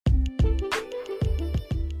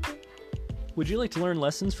Would you like to learn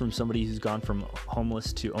lessons from somebody who's gone from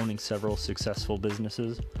homeless to owning several successful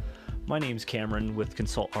businesses? My name's Cameron with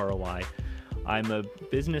Consult ROI. I'm a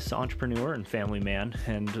business entrepreneur and family man,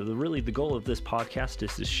 and really the goal of this podcast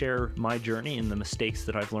is to share my journey and the mistakes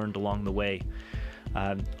that I've learned along the way.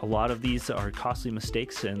 A lot of these are costly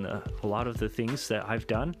mistakes, and a lot of the things that I've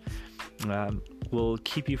done will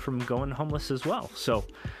keep you from going homeless as well. So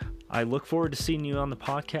I look forward to seeing you on the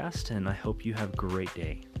podcast, and I hope you have a great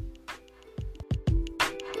day.